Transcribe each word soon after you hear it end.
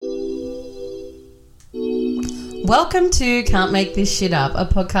Welcome to Can't Make This Shit Up, a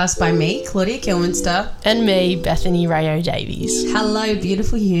podcast by me, Claudia Kilminster. And me, Bethany Rayo Davies. Hello,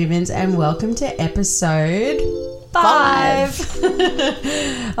 beautiful humans, and welcome to episode 5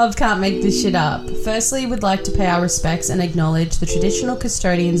 of Can't Make This Shit Up. Firstly, we'd like to pay our respects and acknowledge the traditional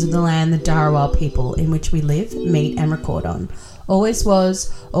custodians of the land, the Dharawal people, in which we live, meet, and record on. Always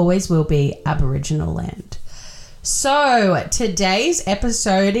was, always will be Aboriginal land. So, today's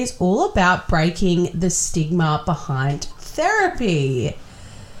episode is all about breaking the stigma behind therapy.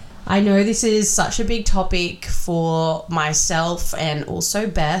 I know this is such a big topic for myself and also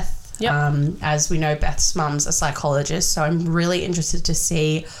Beth. Yep. As we know, Beth's mum's a psychologist, so I'm really interested to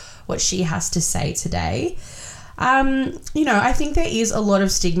see what she has to say today. I think there is a lot of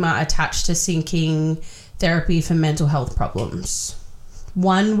stigma attached to seeking therapy for mental health problems.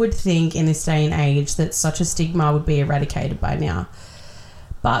 One would think in this day and age that such a stigma would be eradicated by now.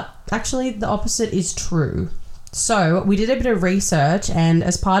 But actually the opposite is true. So we did a bit of research, and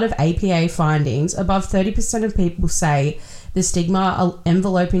as part of APA findings, above 30% of people say the stigma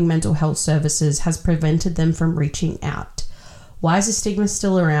enveloping mental health services has prevented them from reaching out. Why is the stigma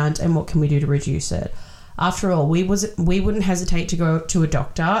still around, and what can we do to reduce it? After all, we wouldn't hesitate to go to a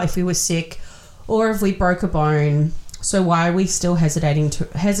doctor if we were sick or if we broke a bone. So why are we still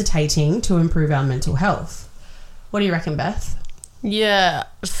hesitating to improve our mental health? What do you reckon, Beth? Yeah,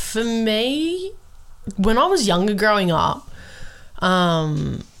 for me, when I was younger growing up,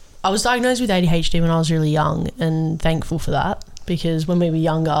 I was diagnosed with ADHD when I was really young, and thankful for that, because when we were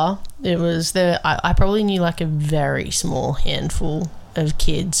younger, I probably knew like a very small handful of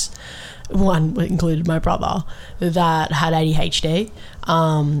kids, one included my brother, that had ADHD,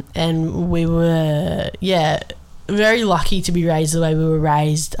 and we were, very lucky to be raised the way we were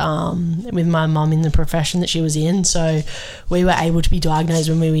raised, with my mum in the profession that she was in, so we were able to be diagnosed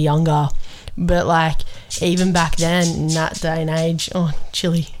when we were younger. But like even back then in that day and age,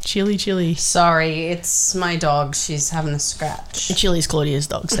 Chili. Sorry, it's my dog. She's having a scratch. Chili's Claudia's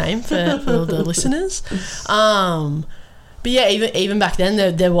dog's name for the listeners. But yeah, even back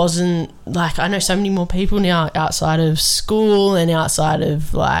then, there wasn't, like, I know so many more people now outside of school and outside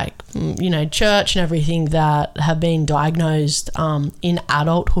of, like, church and everything that have been diagnosed in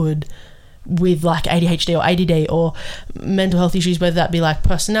adulthood with, like, ADHD or ADD or mental health issues, whether that be, like,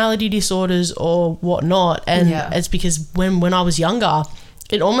 personality disorders or whatnot. And it's because when I was younger,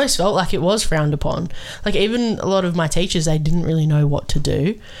 it almost felt like it was frowned upon. Like even a lot of my teachers, they didn't really know what to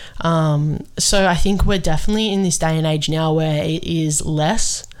do. So I think we're definitely in this day and age now where it is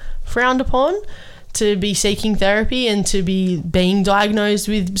less frowned upon to be seeking therapy and to be being diagnosed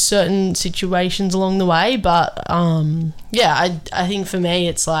with certain situations along the way. But I think for me,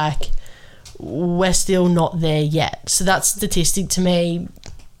 it's like we're still not there yet. So that statistic to me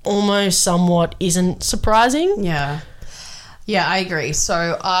almost somewhat isn't surprising. Yeah, I agree.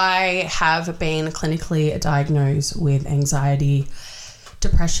 So I have been clinically diagnosed with anxiety,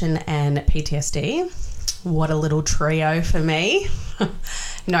 depression, and PTSD. What a little trio for me.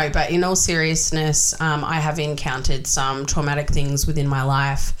 No, but in all seriousness, I have encountered some traumatic things within my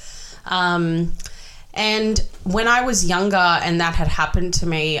life. And when I was younger and that had happened to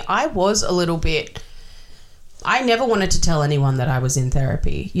me, I was a little bit... I never wanted to tell anyone that I was in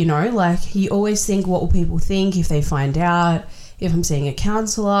therapy, like you always think, what will people think if they find out, if I'm seeing a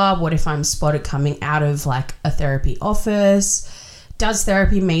counsellor, what if I'm spotted coming out of like a therapy office, does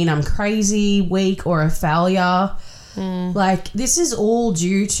therapy mean I'm crazy, weak, or a failure? Like this is all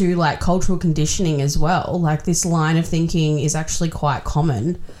due to like cultural conditioning as well. Like this line of thinking is actually quite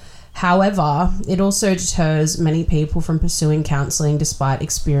common. However, it also deters many people from pursuing counselling despite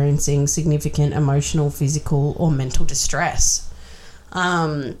experiencing significant emotional, physical, or mental distress.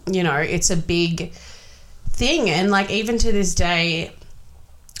 It's a big thing. And like even to this day,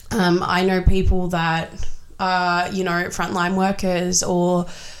 I know people that are, frontline workers or,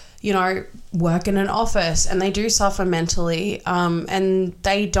 work in an office and they do suffer mentally and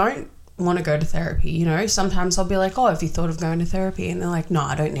they don't want to go to therapy. Sometimes I'll be like, have you thought of going to therapy? And they're like, no,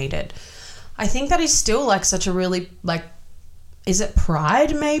 I don't need it. I think that is still like such a really like, is it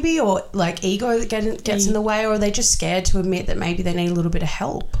pride maybe, or like ego that gets in the way, or are they just scared to admit that maybe they need a little bit of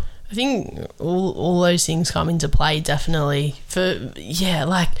help? I think all those things come into play definitely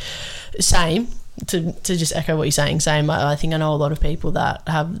same to just echo what you're saying, same. I think I know a lot of people that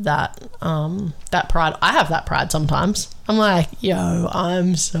have that pride. I have that pride sometimes. I'm like,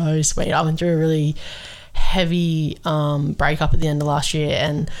 I'm so sweet. I went through a really heavy breakup at the end of last year,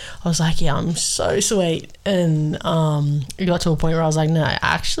 and I was like, yeah, I'm so sweet, and it got to a point where I was like, no,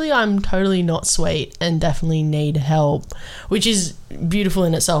 actually I'm totally not sweet and definitely need help, which is beautiful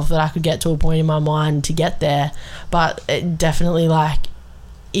in itself that I could get to a point in my mind to get there. But it definitely, like,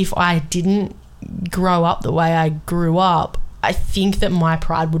 if I didn't grow up the way I grew up, I think that my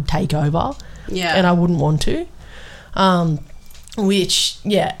pride would take over, and I wouldn't want to. Which,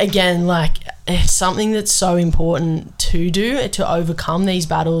 yeah, again, like, it's something that's so important to do, to overcome these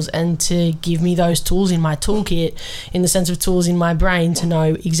battles and to give me those tools in my toolkit, in the sense of tools in my brain to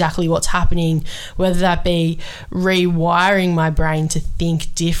know exactly what's happening, whether that be rewiring my brain to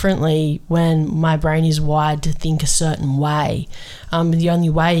think differently when my brain is wired to think a certain way. The only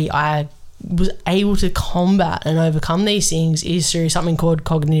way I was able to combat and overcome these things is through something called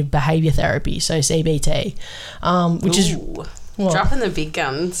cognitive behavior therapy, so CBT, which is what? Dropping the big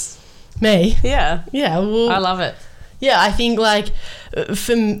guns. Me? Yeah. Yeah. Well, I love it. Yeah, I think, like,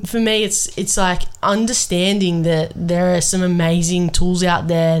 for me, it's like understanding that there are some amazing tools out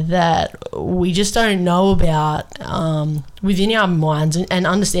there that we just don't know about within our minds, and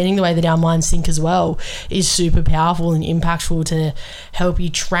understanding the way that our minds think as well is super powerful and impactful to help you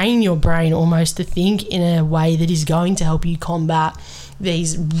train your brain almost to think in a way that is going to help you combat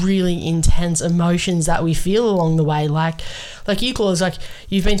these really intense emotions that we feel along the way. Like you, Claus, like,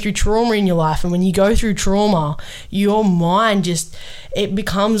 you've been through trauma in your life, and when you go through trauma, your mind it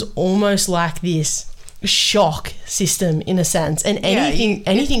becomes almost like this shock system in a sense, and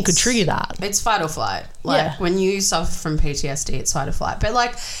anything could trigger that. It's fight or flight. Like, when you suffer from PTSD, it's fight or flight. But,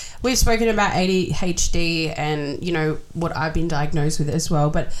 like, we've spoken about ADHD and, you know, what I've been diagnosed with as well.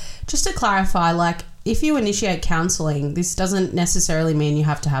 But just to clarify, like, if you initiate counselling, this doesn't necessarily mean you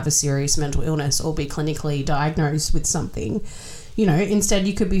have to have a serious mental illness or be clinically diagnosed with something. You know, instead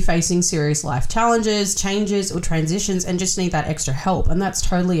you could be facing serious life challenges, changes or transitions and just need that extra help, and that's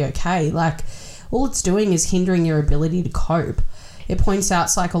totally okay. Like, all it's doing is hindering your ability to cope. It points out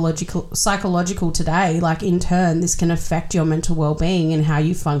psychological today, like, in turn, this can affect your mental well-being and how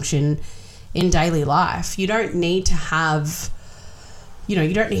you function in daily life. You don't need to have... You know,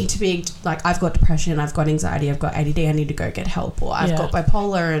 you don't need to be like, I've got depression, I've got anxiety, I've got ADD, I need to go get help, or I've got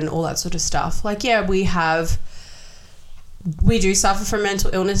bipolar and all that sort of stuff. Like, yeah, we do suffer from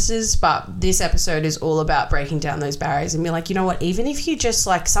mental illnesses, but this episode is all about breaking down those barriers and be like, you know what, even if you just,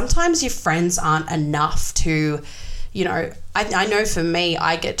 like, sometimes your friends aren't enough to, you know, I know for me,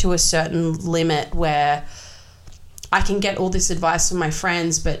 I get to a certain limit where I can get all this advice from my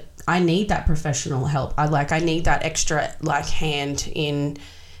friends, but I need that professional help. I need that extra, like, hand in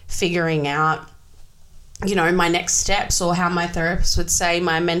figuring out, you know, my next steps, or how my therapist would say,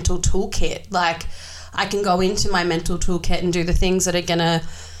 my mental toolkit. Like, I can go into my mental toolkit and do the things that are going to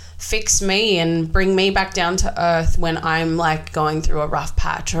fix me and bring me back down to earth when I'm, like, going through a rough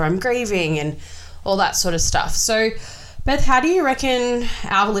patch or I'm grieving and all that sort of stuff. So, Beth, how do you reckon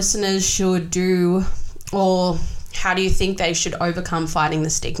our listeners should do, or how do you think they should overcome fighting the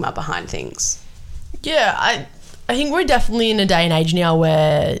stigma behind things? Yeah, I think we're definitely in a day and age now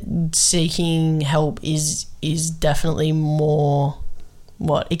where seeking help is definitely more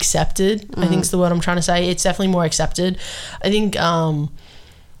accepted. I think is the word I'm trying to say. It's definitely more accepted. I think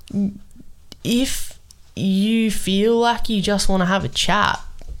if you feel like you just want to have a chat,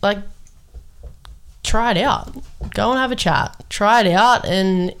 like, try it out. Go and have a chat. Try it out,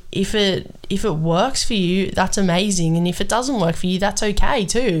 and if it works for you, that's amazing. And if it doesn't work for you, that's okay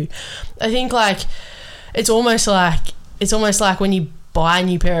too. I think, like, it's almost like when you buy a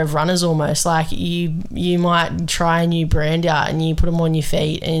new pair of runners, almost like you might try a new brand out and you put them on your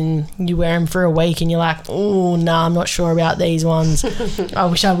feet and you wear them for a week and you're like, oh no, I'm not sure about these ones. I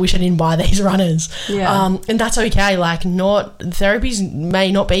wish I didn't buy these runners. And that's okay. Like, therapies may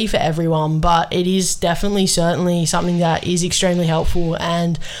not be for everyone, but it is definitely certainly something that is extremely helpful.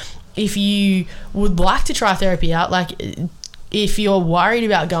 And if you would like to try therapy out, like, if you're worried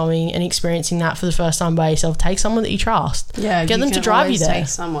about going and experiencing that for the first time by yourself, take someone that you trust. Yeah, get them to drive you there. Take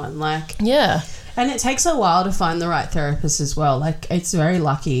someone, like, yeah. And it takes a while to find the right therapist as well. Like, it's very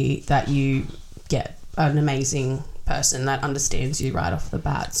lucky that you get an amazing person that understands you right off the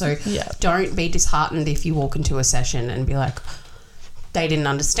bat. So don't be disheartened if you walk into a session and be like, they didn't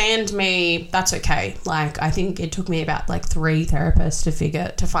understand me. That's okay. Like, I think it took me about, like, 3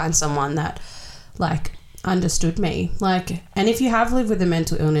 therapists to find someone that, like, understood me. Like, and if you have lived with a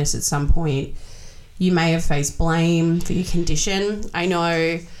mental illness at some point, you may have faced blame for your condition. I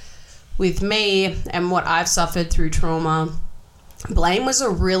know with me and what I've suffered through trauma, blame was a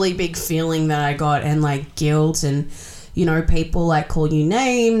really big feeling that I got, and, like, guilt and you know, people like call you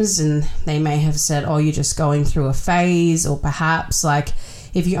names and they may have said, oh, you're just going through a phase, or perhaps like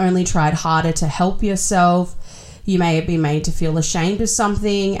if you only tried harder to help yourself, you may have been made to feel ashamed of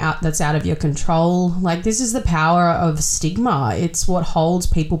something that's out of your control. Like, this is the power of stigma. It's what holds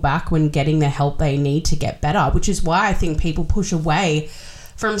people back when getting the help they need to get better, which is why I think people push away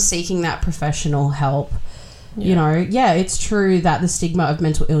from seeking that professional help. Yeah. You know, yeah, it's true that the stigma of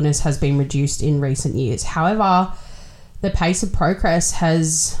mental illness has been reduced in recent years. However, the pace of progress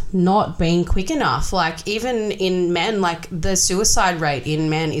has not been quick enough. Like, even in men, like the suicide rate in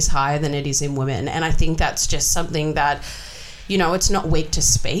men is higher than it is in women. And I think that's just something that, you know, it's not weak to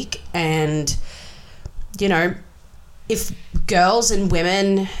speak. And, you know, if girls and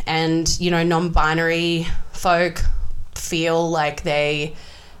women and, you know, non-binary folk feel like they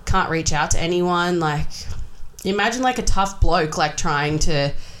can't reach out to anyone, like, imagine like a tough bloke like trying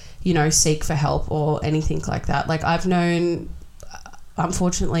to, you know, seek for help or anything like that. Like, I've known,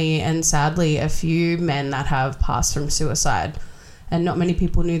 unfortunately and sadly, a few men that have passed from suicide, and not many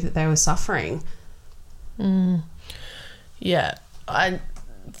people knew that they were suffering. Yeah.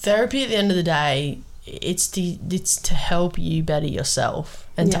 Therapy at the end of the day, it's to help you better yourself,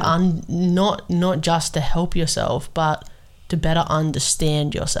 and to not just to help yourself, but to better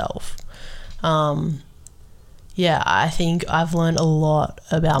understand yourself. Yeah, I think I've learned a lot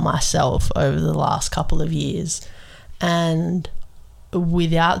about myself over the last couple of years, and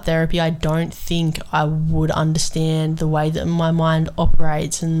without therapy, I don't think I would understand the way that my mind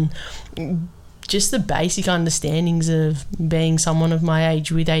operates, and just the basic understandings of being someone of my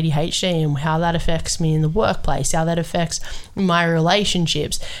age with ADHD and how that affects me in the workplace, how that affects my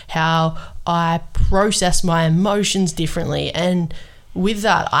relationships, how I process my emotions differently. And with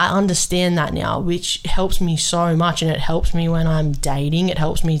that, I understand that now, which helps me so much, and it helps me when I'm dating. It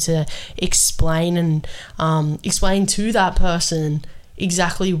helps me to explain to that person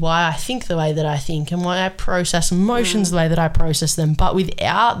exactly why I think the way that I think and why I process emotions the way that I process them. But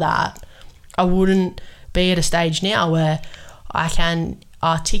without that, I wouldn't be at a stage now where I can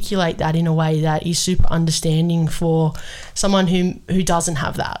articulate that in a way that is super understanding for someone who doesn't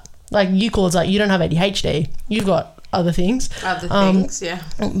have that. Like, you call it, like, you don't have ADHD, you've got other things. Yeah.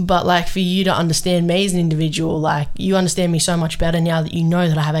 But like, for you to understand me as an individual, like, you understand me so much better now that you know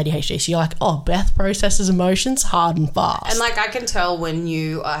that I have ADHD. So you're like, oh, Beth processes emotions hard and fast. And like, I can tell when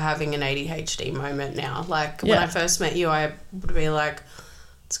you are having an ADHD moment now. Like, when I first met you, I would be like,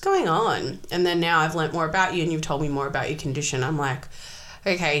 what's going on? And then now I've learnt more about you and you've told me more about your condition. I'm like,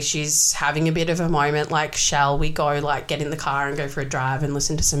 okay, she's having a bit of a moment, like, shall we go, like, get in the car and go for a drive and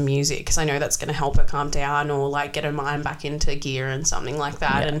listen to some music, because I know that's going to help her calm down, or like get her mind back into gear and something like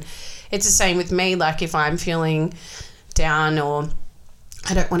that. And it's the same with me. Like, if I'm feeling down or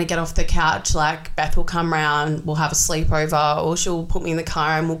I don't want to get off the couch, like, Beth will come round, we'll have a sleepover, or she'll put me in the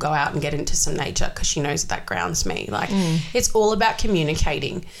car and we'll go out and get into some nature, because she knows that grounds me. Like, it's all about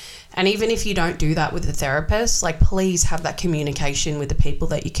communicating. And even if you don't do that with a therapist, like, please have that communication with the people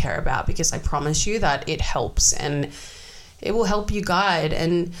that you care about, because I promise you that it helps and it will help you guide.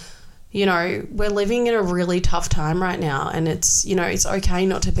 And, you know, we're living in a really tough time right now, and it's, you know, it's okay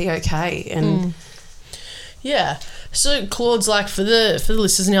not to be okay. And yeah. So, Claude's, like, for the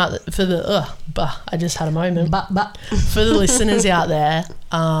listeners out there, I just had a moment. For the listeners out there,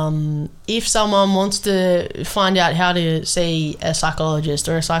 if someone wants to find out how to see a psychologist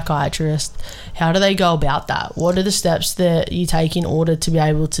or a psychiatrist, how do they go about that? What are the steps that you take in order to be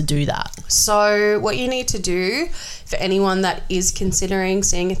able to do that? So what you need to do, for anyone that is considering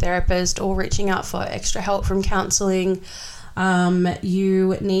seeing a therapist or reaching out for extra help from counselling,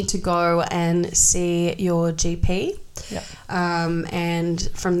 you need to go and see your GP. And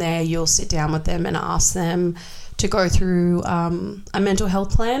from there you'll sit down with them and ask them to go through a mental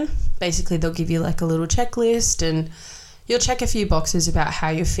health plan. Basically, they'll give you like a little checklist, and you'll check a few boxes about how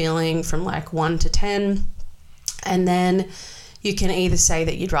you're feeling from like 1 to 10, and then you can either say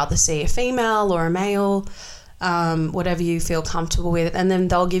that you'd rather see a female or a male, whatever you feel comfortable with, and then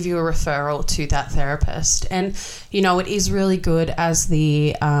they'll give you a referral to that therapist. And, you know, it is really good, as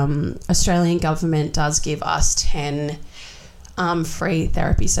the Australian government does give us 10 free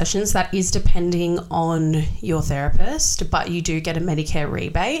therapy sessions. That is depending on your therapist, but you do get a Medicare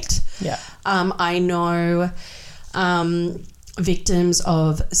rebate. I know victims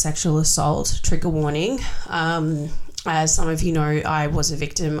of sexual assault, trigger warning, as some of you know, I was a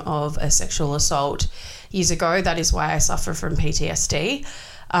victim of a sexual assault years ago. That is why I suffer from PTSD.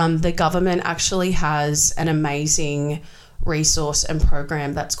 The government actually has an amazing resource and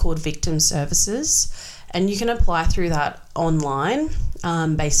program that's called Victim Services, and you can apply through that online.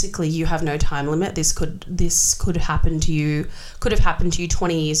 Basically, you have no time limit. This could happen to you, could have happened to you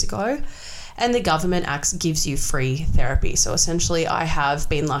 20 years ago, and the government gives you free therapy. So essentially, I have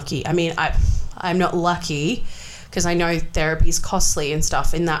been lucky. I mean, I'm not lucky because I know therapy is costly and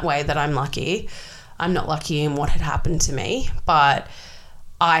stuff in that way that I'm lucky. I'm not lucky in what had happened to me, but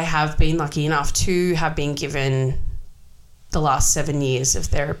I have been lucky enough to have been given the last 7 years of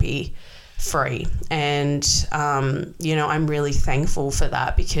therapy free. And, I'm really thankful for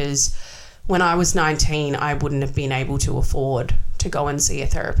that, because when I was 19, I wouldn't have been able to afford to go and see a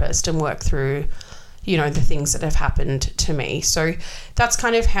therapist and work through, the things that have happened to me. So that's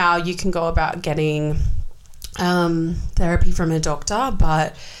kind of how you can go about getting therapy from a doctor.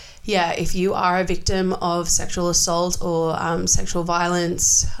 But yeah, if you are a victim of sexual assault or sexual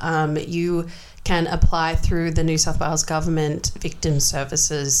violence, you can apply through the New South Wales Government Victim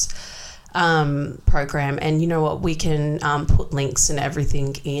Services program. And you know what? We can put links and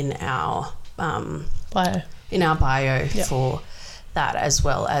everything in our bio. Yep. For that, as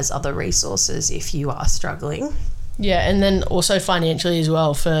well as other resources if you are struggling. Yeah, and then also financially as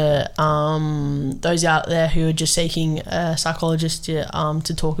well for those out there who are just seeking a psychologist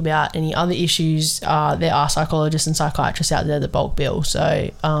to talk about any other issues. There are psychologists and psychiatrists out there that bulk bill,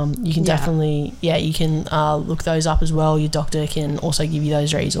 so you can definitely you can look those up as well. Your doctor can also give you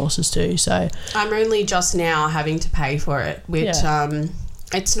those resources too. So I'm only just now having to pay for it, which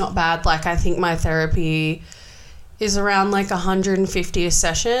it's not bad. Like, I think my therapy is around like $150 a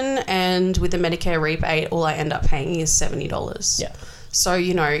session, and with the Medicare rebate, all I end up paying is $70. Yeah. So,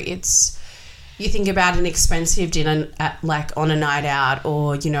 it's, you think about an expensive dinner on a night out,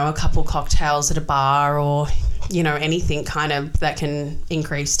 or, a couple cocktails at a bar, or, anything kind of that can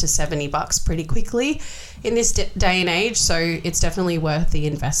increase to $70 pretty quickly in this day and age. So it's definitely worth the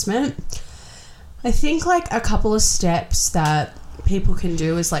investment. I think like a couple of steps that people can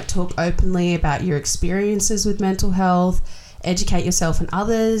do is like talk openly about your experiences with mental health, educate yourself and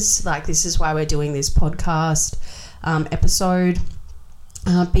others. Like, this is why we're doing this podcast episode.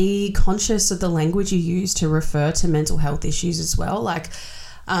 Be conscious of the language you use to refer to mental health issues as well. Like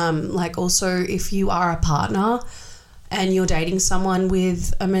also, if you are a partner and you're dating someone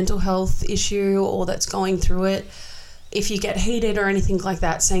with a mental health issue or that's going through it, if you get heated or anything like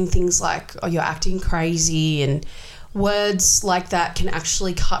that, saying things like, oh, you're acting crazy, and words like that can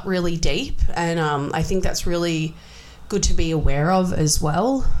actually cut really deep. And I think that's really good to be aware of as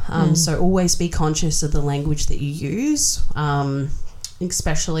well. So always be conscious of the language that you use,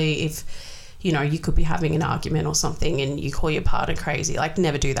 especially if, you could be having an argument or something and you call your partner crazy. Like,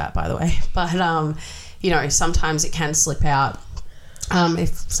 never do that, by the way. But, sometimes it can slip out if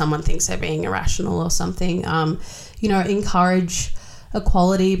someone thinks they're being irrational or something. Encourage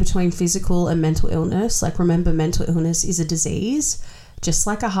equality between physical and mental illness. Like, remember, mental illness is a disease, just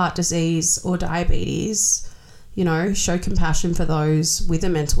like a heart disease or diabetes. Show compassion for those with a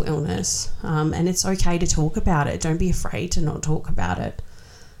mental illness, and it's okay to talk about it. Don't be afraid to not talk about it.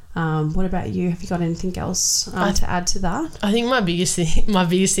 What about you? Have you got anything else to add to that? I think my biggest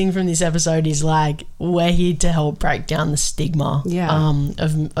thing from this episode is, like, we're here to help break down the stigma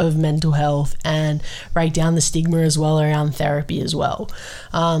of mental health, and break down the stigma as well around therapy as well.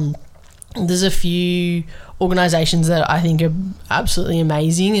 There's a few organisations that I think are absolutely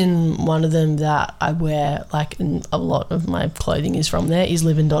amazing, and one of them that I wear, like, and a lot of my clothing is from there, is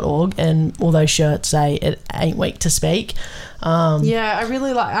livin.org, and all those shirts say it ain't weak to speak. I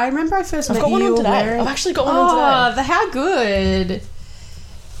really like. I remember I first met you. I've got one on today. I've actually got one on today. How good!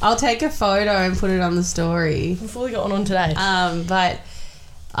 I'll take a photo and put it on the story. I've fully got one on today. But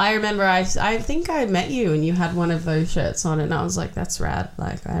I remember I think I met you and you had one of those shirts on, and I was like, that's rad.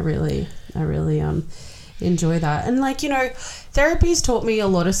 Like, I really enjoy that. And like, therapy's taught me a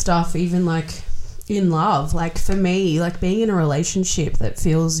lot of stuff, even like in love. Like, for me, like, being in a relationship that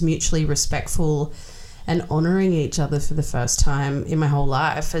feels mutually respectful and honouring each other for the first time in my whole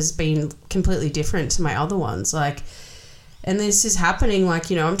life has been completely different to my other ones. Like, and this is happening,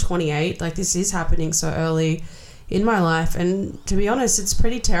 like, I'm 28, like, this is happening so early in my life, and to be honest, it's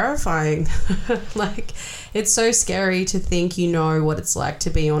pretty terrifying. Like, it's so scary to think what it's like to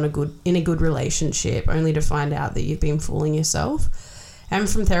be in a good relationship, only to find out that you've been fooling yourself. And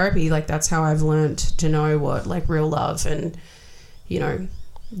from therapy, like, that's how I've learned to know what, like, real love and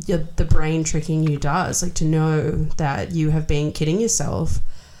the brain tricking you does, like, to know that you have been kidding yourself.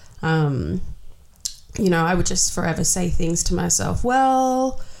 I would just forever say things to myself,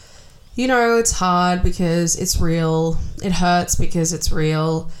 well, it's hard because it's real. It hurts because it's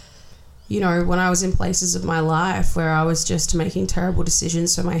real. When I was in places of my life where I was just making terrible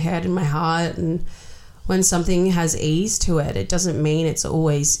decisions for my head and my heart and when something has ease to it, it doesn't mean it's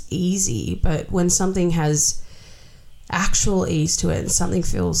always easy, but when something has actual ease to it and something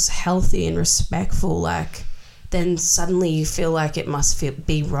feels healthy and respectful, like, then suddenly you feel like it must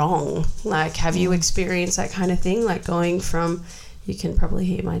be wrong. Like, have you experienced that kind of thing? Like going from, you can probably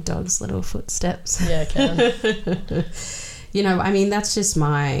hear my dog's little footsteps. Yeah, I can. You know, I mean, that's just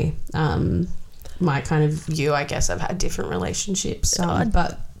my my kind of view. I guess I've had different relationships,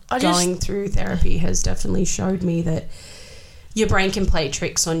 but going through therapy has definitely showed me that your brain can play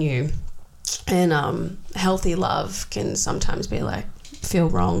tricks on you, and healthy love can sometimes be like, feel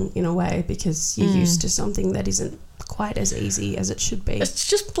wrong in a way because you're used to something that isn't quite as easy as it should be. It's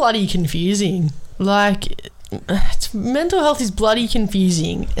just bloody confusing. Like, mental health is bloody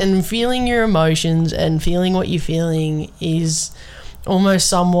confusing, and feeling your emotions and feeling what you're feeling is almost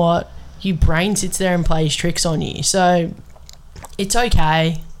somewhat, your brain sits there and plays tricks on you. So it's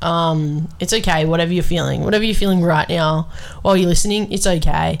okay. It's okay, whatever you're feeling right now while you're listening, it's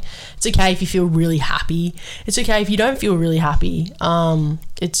okay. It's okay if you feel really happy. It's okay if you don't feel really happy.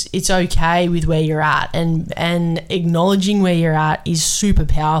 It's okay with where you're at, and acknowledging where you're at is super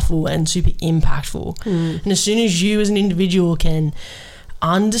powerful and super impactful. And as soon as you as an individual can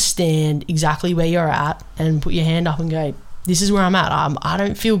understand exactly where you're at and put your hand up and go, this is where I'm at. I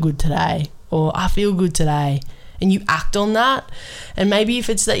don't feel good today, or I feel good today. And you act on that. And maybe if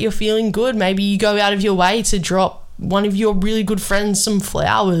it's that you're feeling good, maybe you go out of your way to drop one of your really good friends some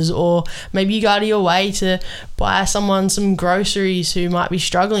flowers, or maybe you go out of your way to buy someone some groceries who might be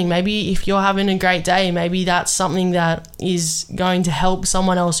struggling. Maybe if you're having a great day, maybe that's something that is going to help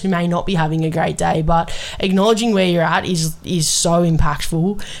someone else who may not be having a great day. But acknowledging where you're at is so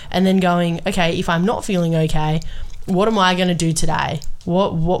impactful. And then going, okay, if I'm not feeling okay, what am I going to do today?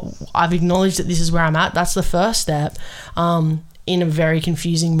 What I've acknowledged that this is where I'm at. That's the first step in a very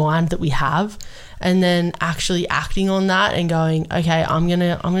confusing mind that we have. And then actually acting on that and going, okay, I'm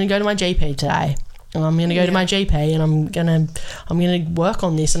gonna go to my GP today. And I'm gonna go to my GP, and I'm gonna work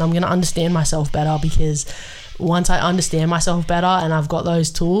on this, and I'm gonna understand myself better, because once I understand myself better and I've got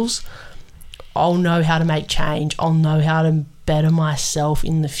those tools, I'll know how to make change. I'll know how to better myself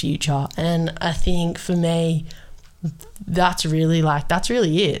in the future. And I think for me, that's really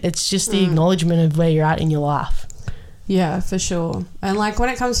it. It's just the acknowledgement of where you're at in your life. Yeah, for sure. And like when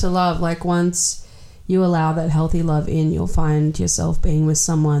it comes to love, like once you allow that healthy love in, you'll find yourself being with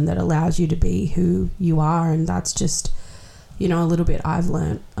someone that allows you to be who you are. And that's just, you know, a little bit I've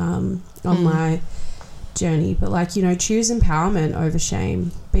learnt on my journey. But like, you know, choose empowerment over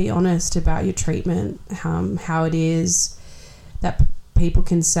shame. Be honest about your treatment, how it is that people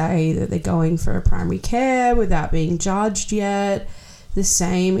can say that they're going for a primary care without being judged yet. The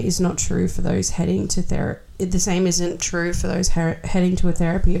same is not true for those heading to therapy. The same isn't true for those heading to a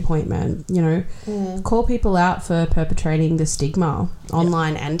therapy appointment. You know, call people out for perpetrating the stigma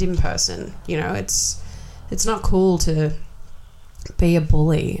online and in person. You know, it's not cool to be a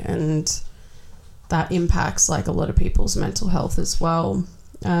bully, and that impacts like a lot of people's mental health as well.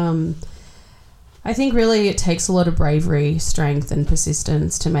 I think really it takes a lot of bravery, strength and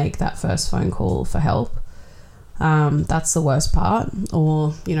persistence to make that first phone call for help. That's the worst part,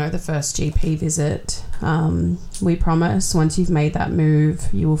 or, you know, the first GP visit. We promise once you've made that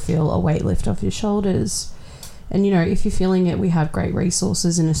move, you will feel a weight lift off your shoulders. And, you know, if you're feeling it, we have great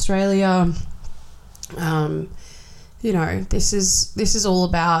resources in Australia. You know, this is all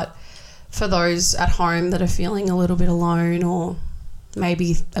about for those at home that are feeling a little bit alone, or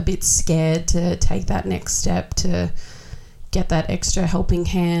maybe a bit scared to take that next step to get that extra helping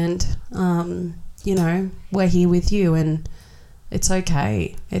hand. You know, we're here with you, and it's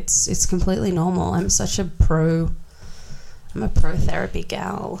okay. It's completely normal. I'm a pro therapy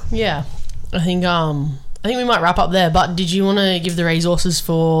gal. Yeah. I think we might wrap up there, but did you want to give the resources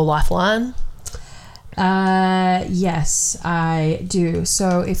for Lifeline? Yes, I do.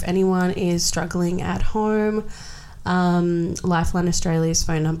 So if anyone is struggling at home, Lifeline Australia's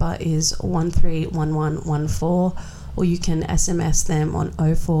phone number is 131114, or you can SMS them on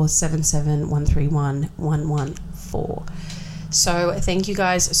 0477 131 114. So thank you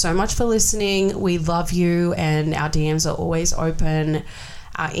guys so much for listening. We love you, and our DMs are always open.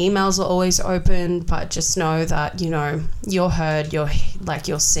 Our emails are always open, but just know that, you know, you're heard, you're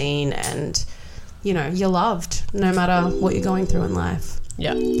seen, and, you know, you're loved no matter what you're going through in life.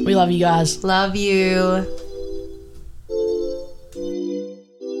 Yeah. We love you guys. Love you.